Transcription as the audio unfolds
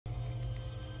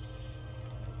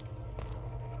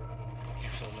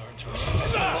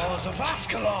laws of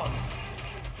Ascalon!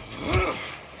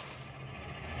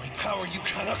 My power you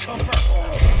cannot comfort!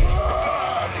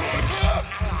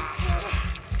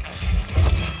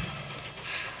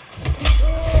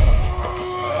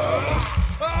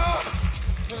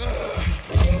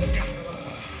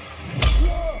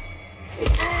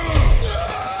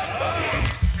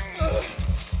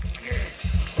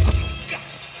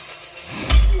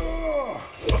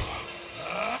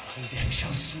 My neck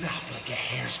shall snap like a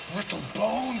hare's brittle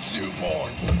bones,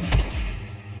 newborn!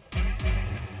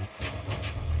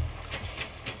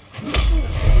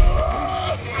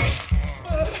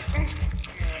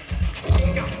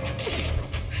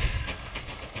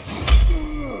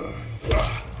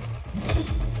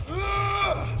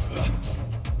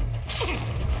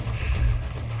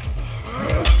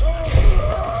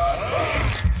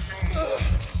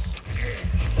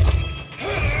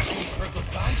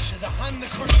 The hand the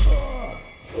crush.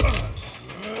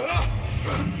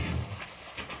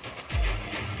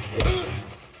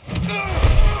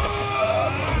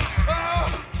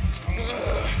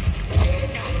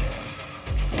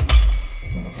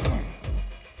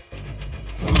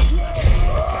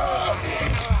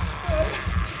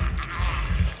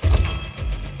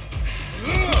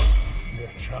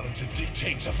 Challenge the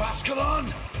dictates of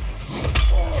Ascalon.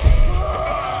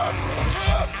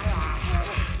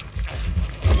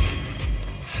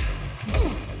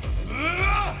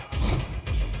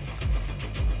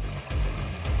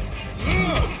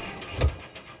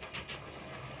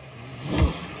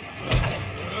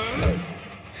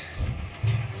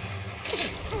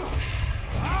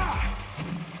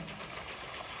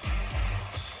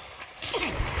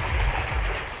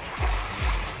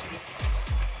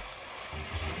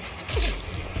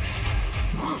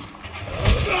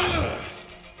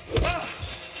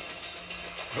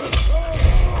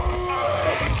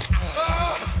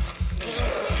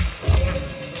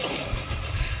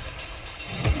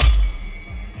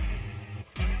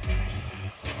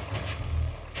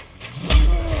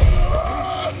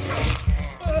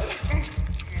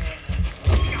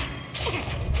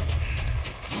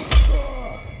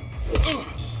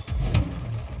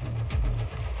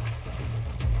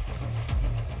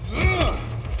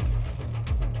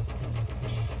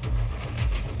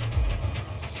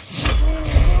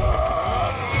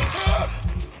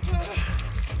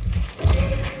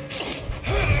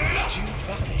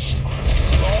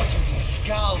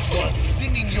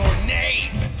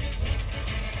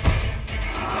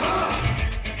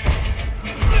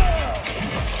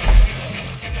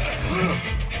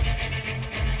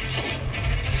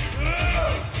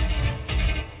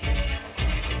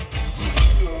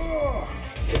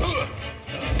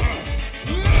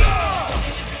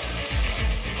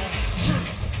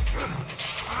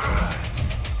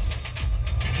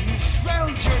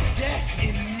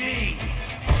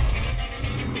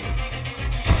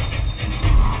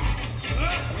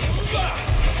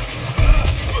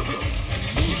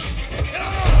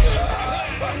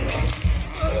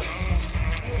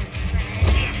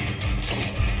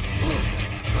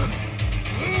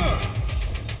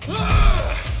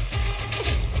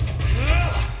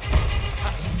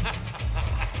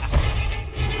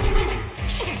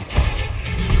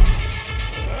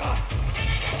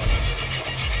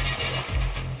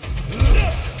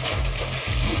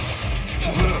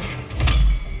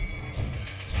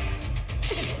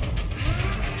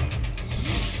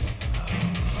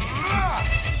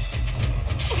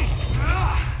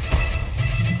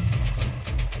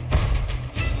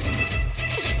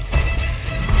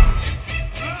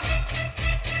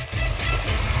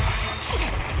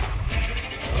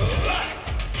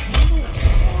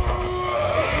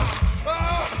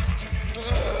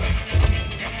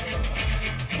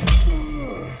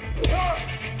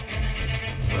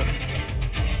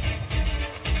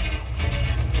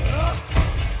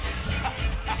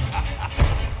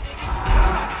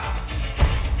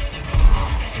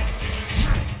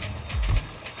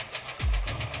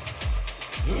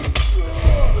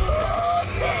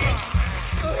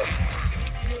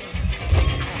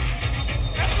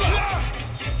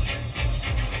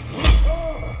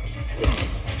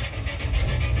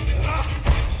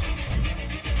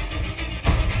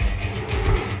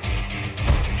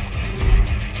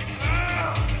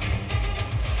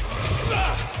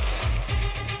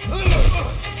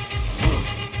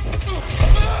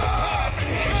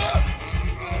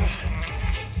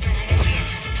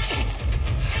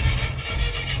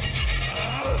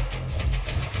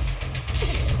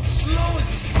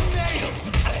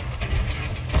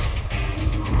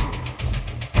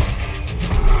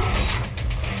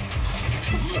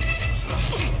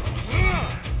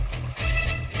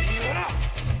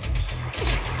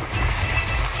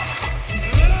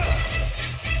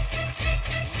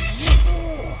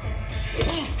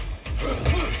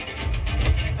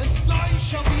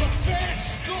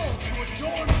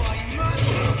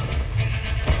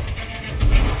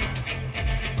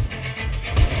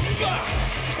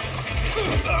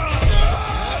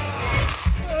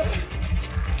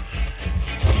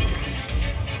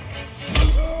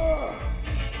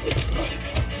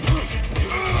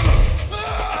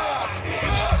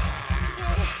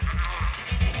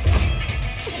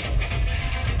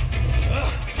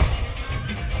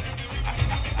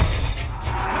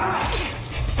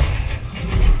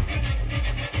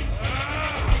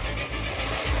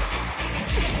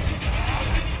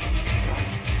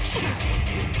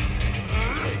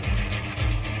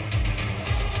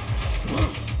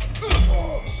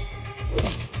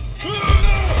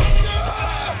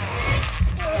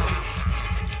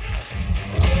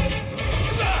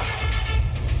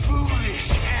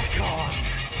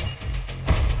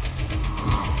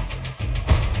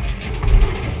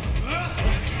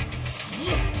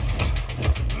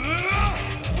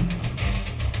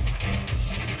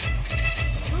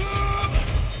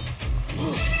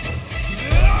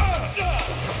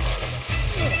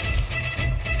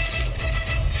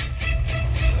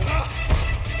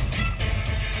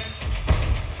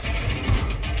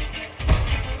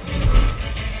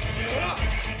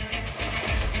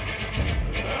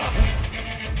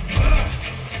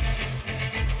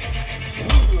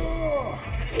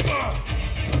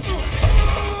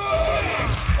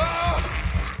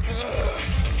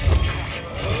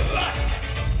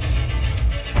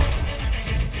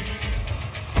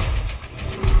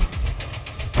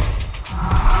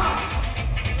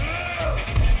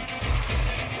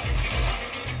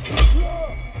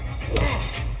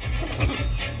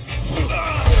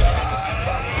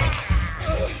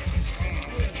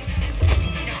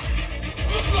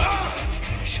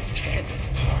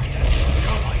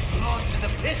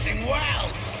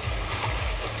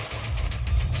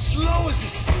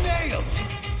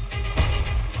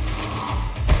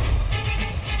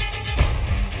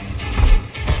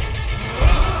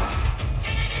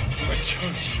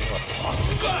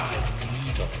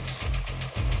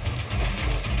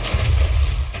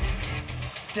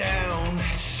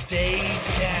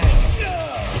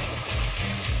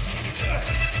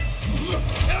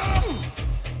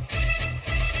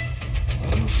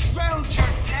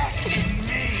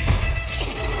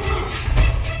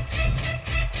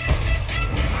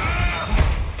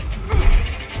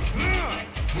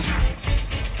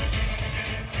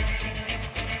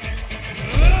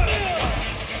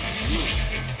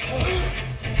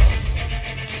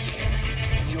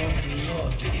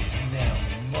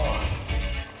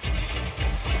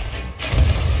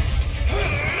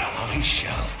 I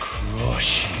shall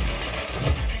crush you.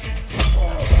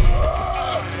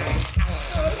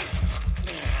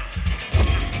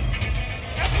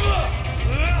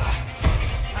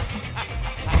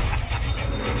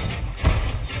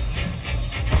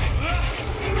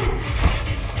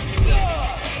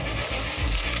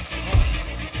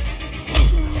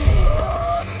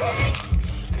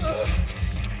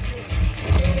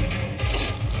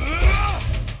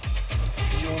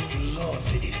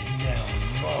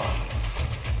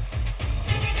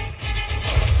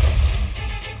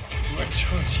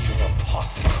 Return to your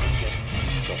apothecary and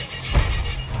needles.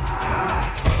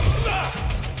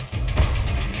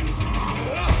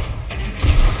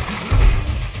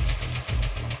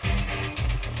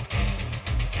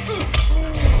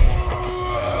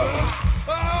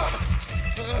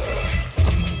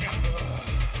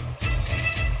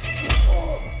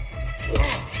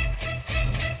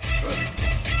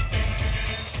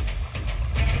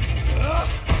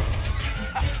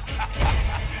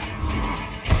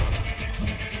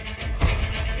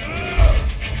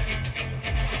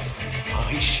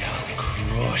 I shall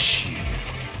crush you.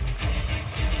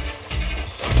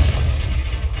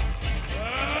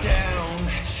 Down,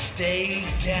 stay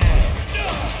down.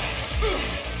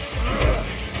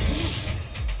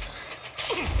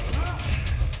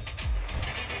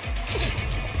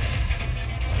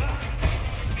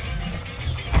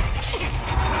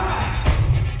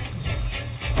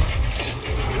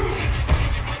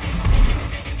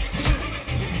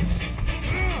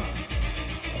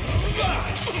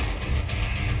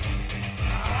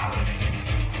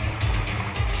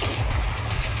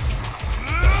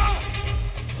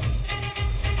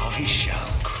 I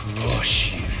shall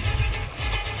crush you.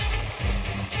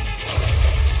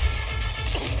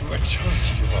 Return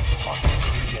to your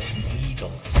apothecary and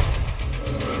needles.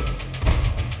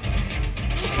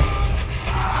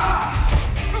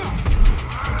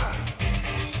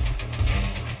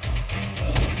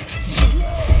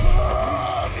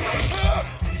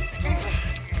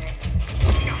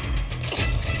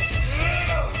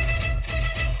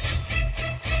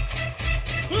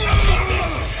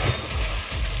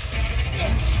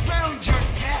 Found your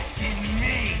death in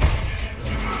me.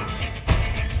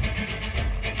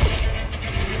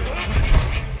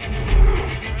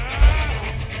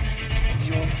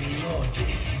 Your blood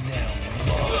is now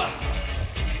mine.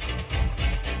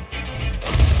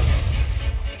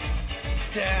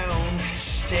 Down,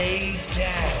 stay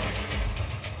down.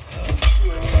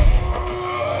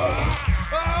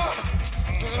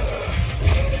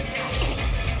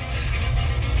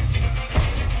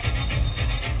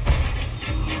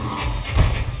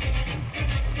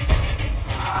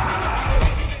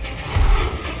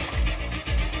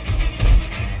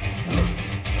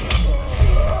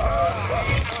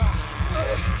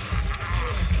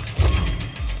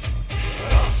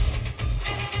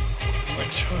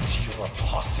 Return to your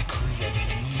apothecary and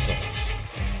needles.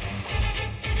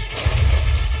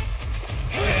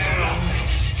 Down,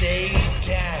 stay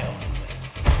down.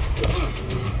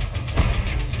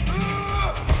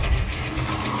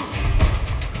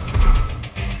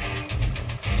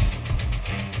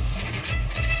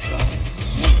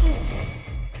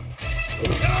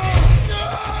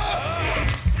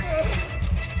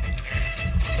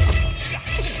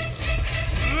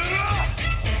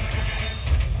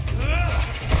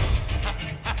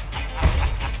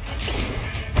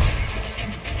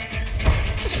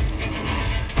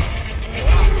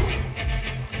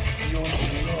 Your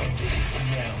blood is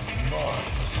now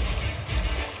mine.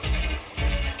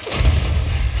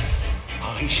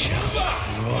 I shall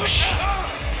crush you.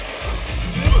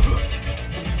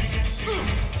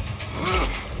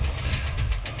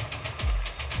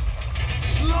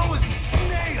 Slow as a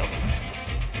snail.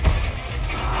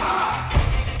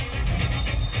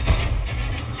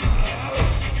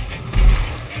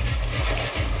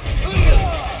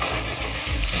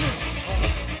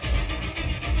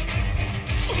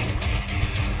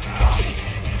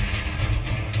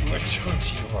 Return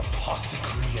to your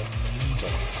apothecary and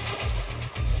needles.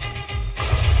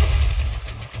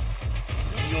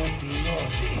 Your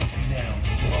blood is now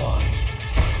mine.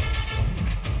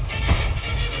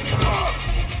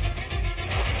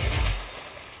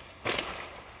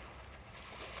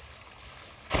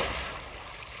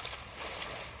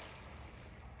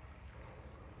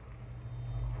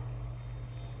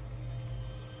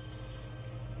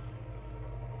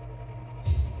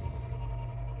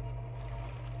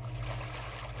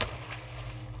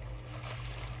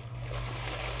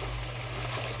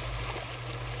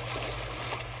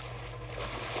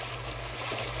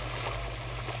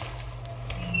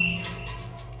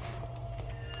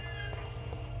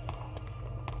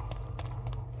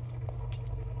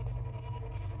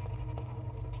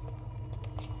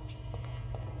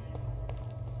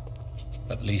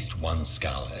 At least one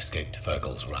Skal escaped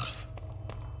Fergal's wrath.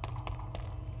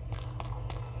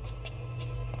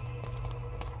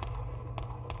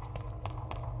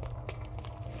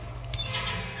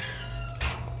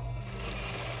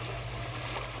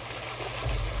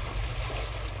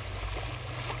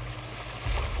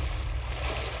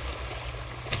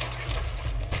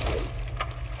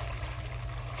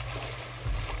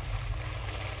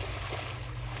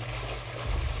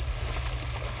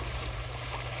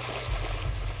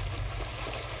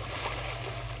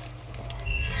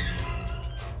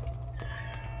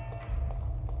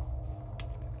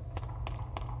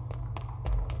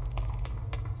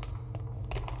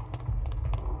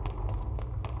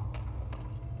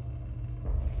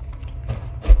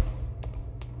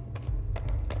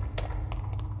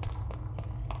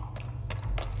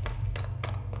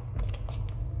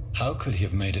 How could he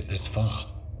have made it this far?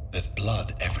 There's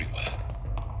blood everywhere.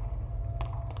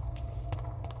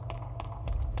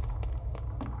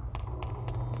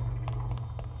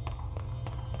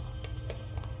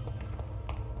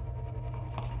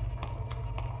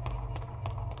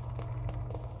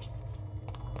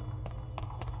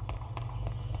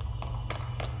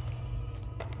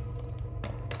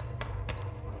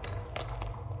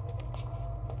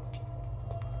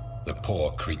 The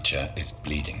poor creature is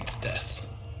bleeding to death.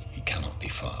 He cannot be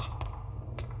far.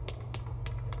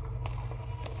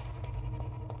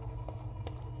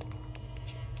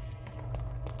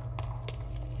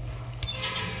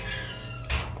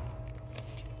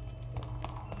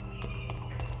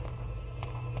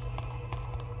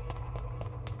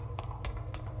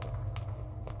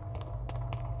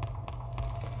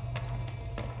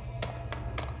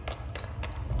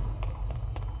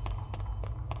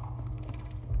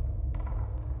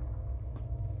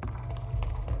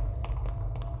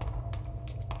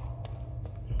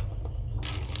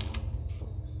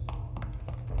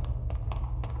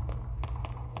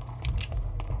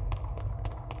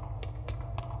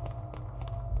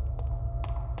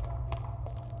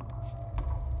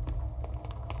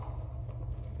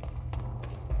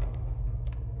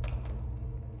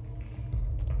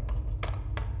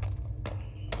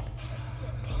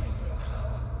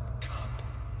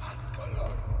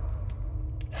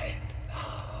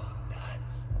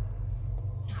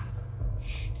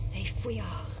 Safe we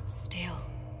are, still.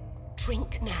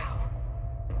 Drink now.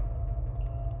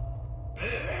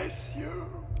 Bless you,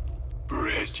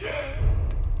 Bridget.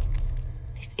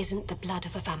 This isn't the blood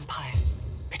of a vampire,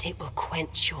 but it will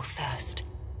quench your thirst.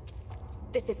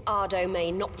 This is our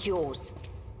domain, not yours.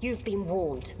 You've been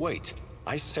warned. Wait,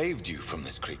 I saved you from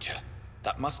this creature.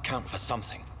 That must count for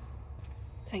something.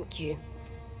 Thank you.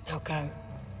 Now go.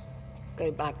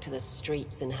 Go back to the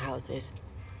streets and houses.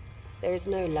 There is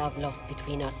no love lost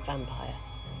between us, Vampire.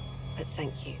 But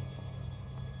thank you.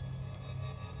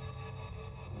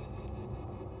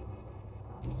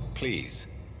 Please,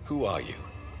 who are you?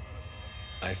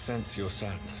 I sense your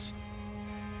sadness.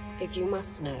 If you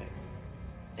must know,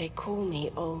 they call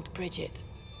me Old Bridget.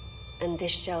 And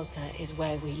this shelter is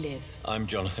where we live. I'm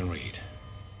Jonathan Reed.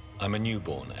 I'm a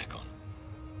newborn Ekon.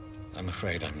 I'm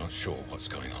afraid I'm not sure what's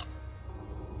going on.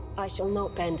 I shall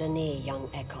not bend a knee, young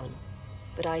Ekon.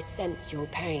 But I sense your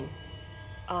pain.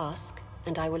 Ask,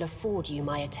 and I will afford you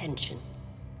my attention.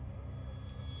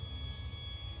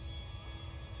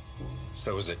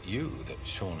 So was it you that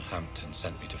Sean Hampton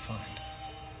sent me to find?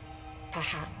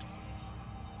 Perhaps.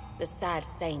 The sad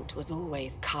saint was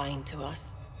always kind to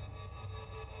us.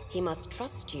 He must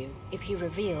trust you if he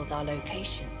revealed our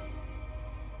location.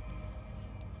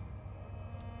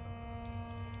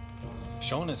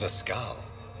 Sean is a Skal.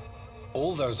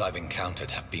 All those I've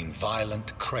encountered have been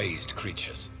violent, crazed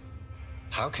creatures.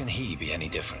 How can he be any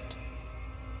different?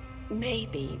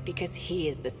 Maybe because he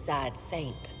is the sad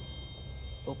saint.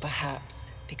 Or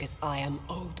perhaps because I am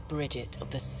Old Bridget of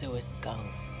the Sewer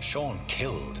Skulls. Sean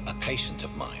killed a patient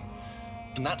of mine.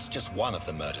 And that's just one of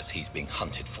the murders he's being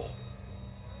hunted for.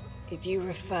 If you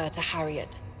refer to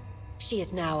Harriet, she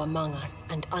is now among us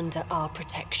and under our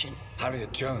protection.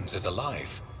 Harriet Jones is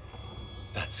alive.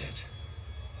 That's it.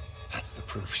 That's the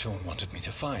proof Sean wanted me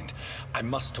to find. I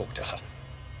must talk to her.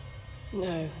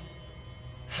 No.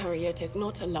 Harriet is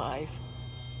not alive.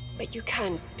 But you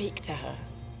can speak to her.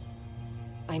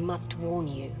 I must warn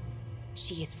you.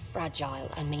 She is fragile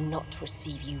and may not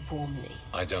receive you warmly.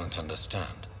 I don't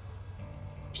understand.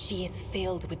 She is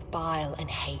filled with bile and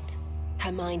hate.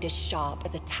 Her mind is sharp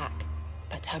as a tack,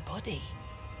 but her body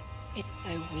is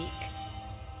so weak.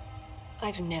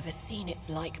 I've never seen its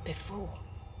like before.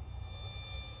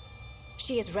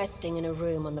 She is resting in a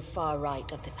room on the far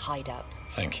right of this hideout.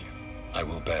 Thank you. I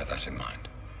will bear that in mind.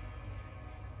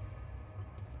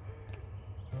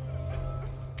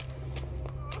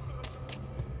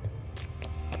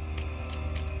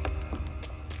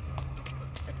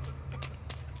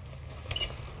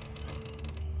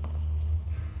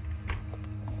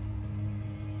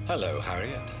 Hello,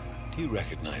 Harriet. Do you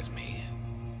recognize me?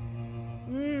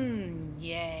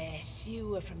 Yes, you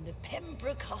were from the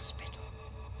Pembroke Hospital.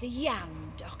 The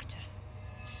young doctor.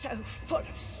 So full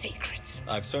of secrets.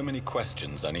 I've so many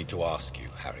questions I need to ask you,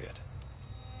 Harriet.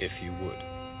 If you would.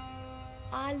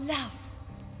 I love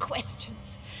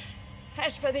questions.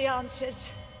 As for the answers,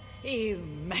 you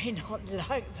may not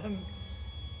like them.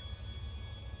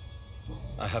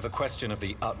 I have a question of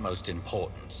the utmost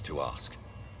importance to ask.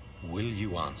 Will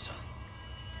you answer?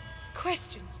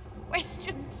 Questions,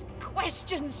 questions,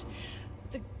 questions.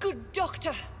 The good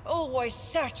doctor, always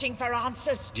searching for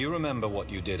answers. Do you remember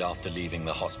what you did after leaving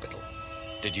the hospital?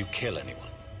 Did you kill anyone?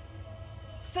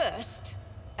 First,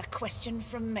 a question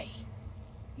from me.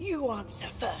 You answer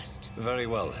first. Very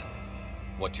well then.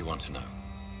 What do you want to know?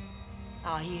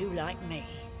 Are you like me?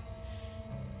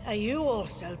 Are you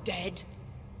also dead?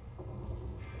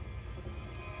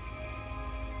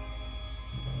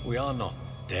 We are not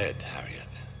dead,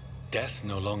 Harriet. Death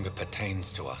no longer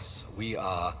pertains to us. We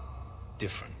are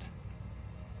different.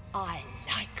 I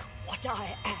like what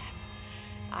I am.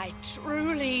 I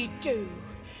truly do.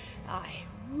 I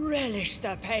relish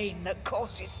the pain that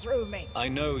courses through me. I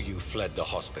know you fled the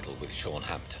hospital with Sean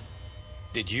Hampton.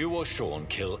 Did you or Sean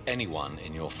kill anyone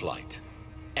in your flight?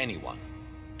 Anyone?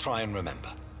 Try and remember.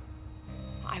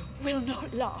 I will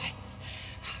not lie.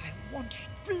 I wanted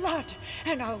blood,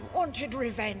 and I wanted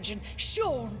revenge, and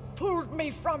Sean pulled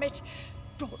me from it,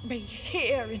 brought me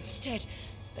here instead.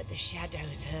 But the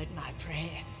shadows heard my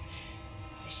prayers.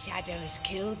 The shadows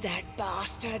killed that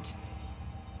bastard.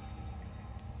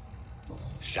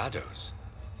 Shadows?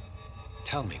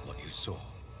 Tell me what you saw.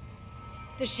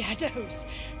 The shadows,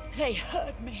 they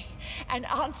heard me and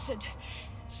answered.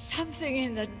 Something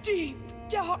in the deep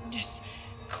darkness,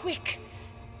 quick,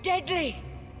 deadly.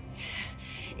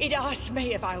 It asked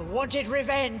me if I wanted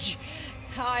revenge.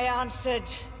 I answered,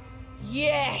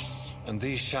 yes. And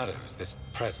these shadows, this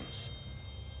presence,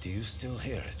 do you still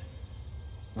hear it?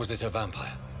 Was it a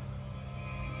vampire?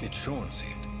 Did Sean see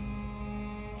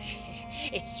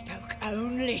it? It spoke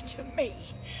only to me,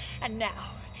 and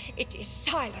now it is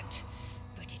silent,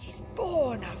 but it is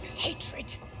born of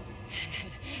hatred.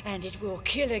 And it will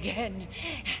kill again.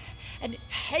 And it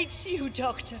hates you,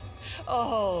 Doctor.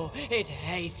 Oh, it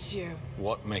hates you.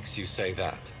 What makes you say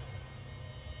that?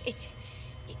 It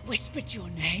whispered your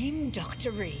name, Dr.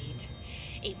 Reed.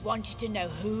 It wanted to know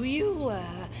who you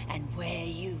were and where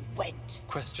you went.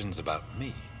 Questions about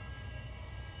me?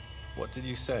 What did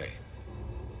you say?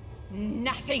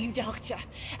 Nothing, Doctor.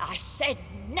 I said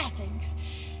nothing.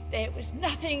 There was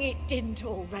nothing it didn't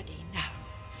already know.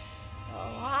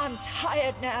 Oh, I'm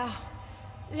tired now.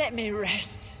 Let me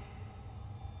rest.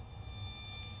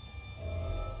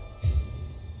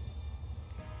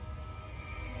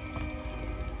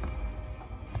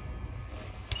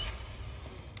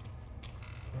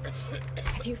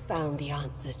 Have you found the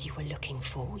answers you were looking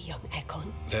for, young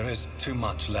Ekon? There is too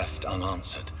much left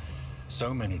unanswered.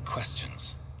 So many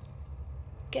questions.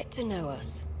 Get to know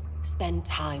us, spend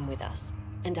time with us,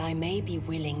 and I may be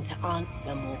willing to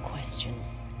answer more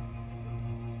questions.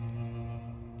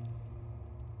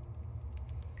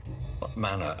 What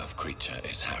manner of creature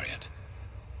is Harriet?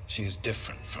 She is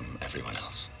different from everyone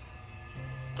else.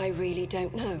 I really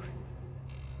don't know.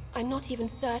 I'm not even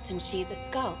certain she's a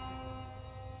skull.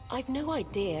 I've no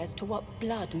idea as to what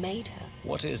blood made her.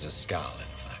 What is a skull,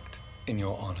 in fact, in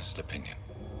your honest opinion?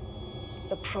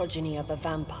 The progeny of a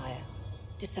vampire,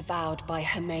 disavowed by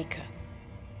her maker.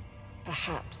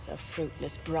 Perhaps a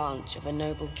fruitless branch of a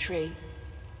noble tree.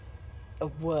 A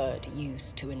word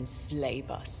used to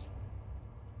enslave us.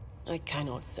 I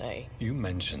cannot say. You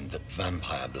mentioned that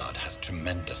vampire blood has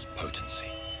tremendous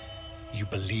potency. You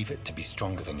believe it to be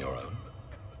stronger than your own?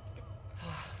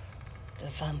 The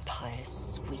vampire's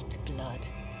sweet blood.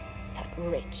 That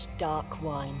rich, dark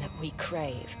wine that we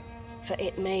crave. For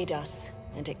it made us,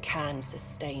 and it can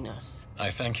sustain us.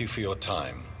 I thank you for your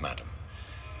time, madam.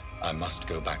 I must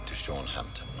go back to Sean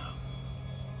Hampton now.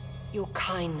 Your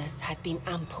kindness has been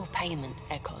ample payment,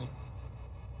 Ekon.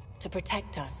 To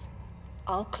protect us,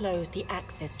 I'll close the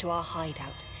access to our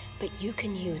hideout, but you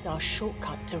can use our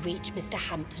shortcut to reach Mr.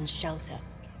 Hampton's shelter.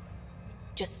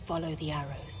 Just follow the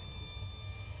arrows.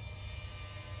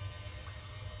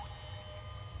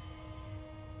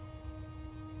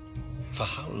 For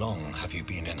how long have you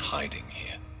been in hiding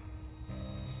here?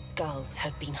 Skulls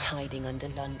have been hiding under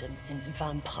London since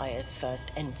vampires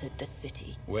first entered the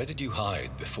city. Where did you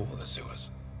hide before the sewers?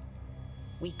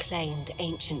 We claimed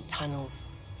ancient tunnels,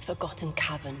 forgotten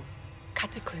caverns,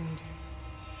 catacombs.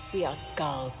 We are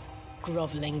skulls,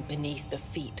 groveling beneath the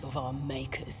feet of our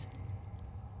makers.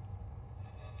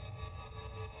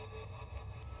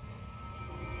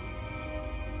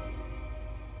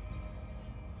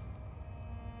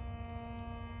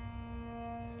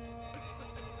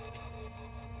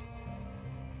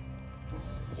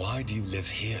 why do you live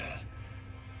here,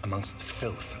 amongst the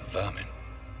filth and vermin?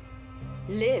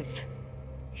 Live.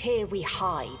 Here we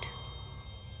hide.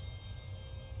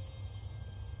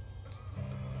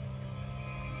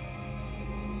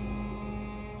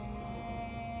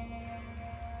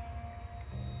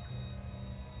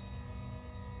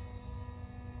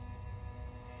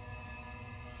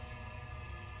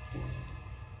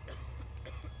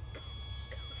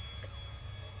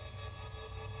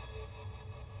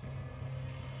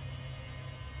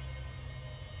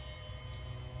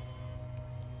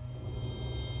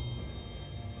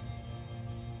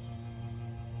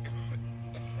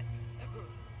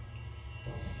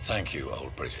 Thank you,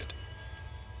 old Bridget.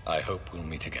 I hope we'll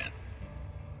meet again.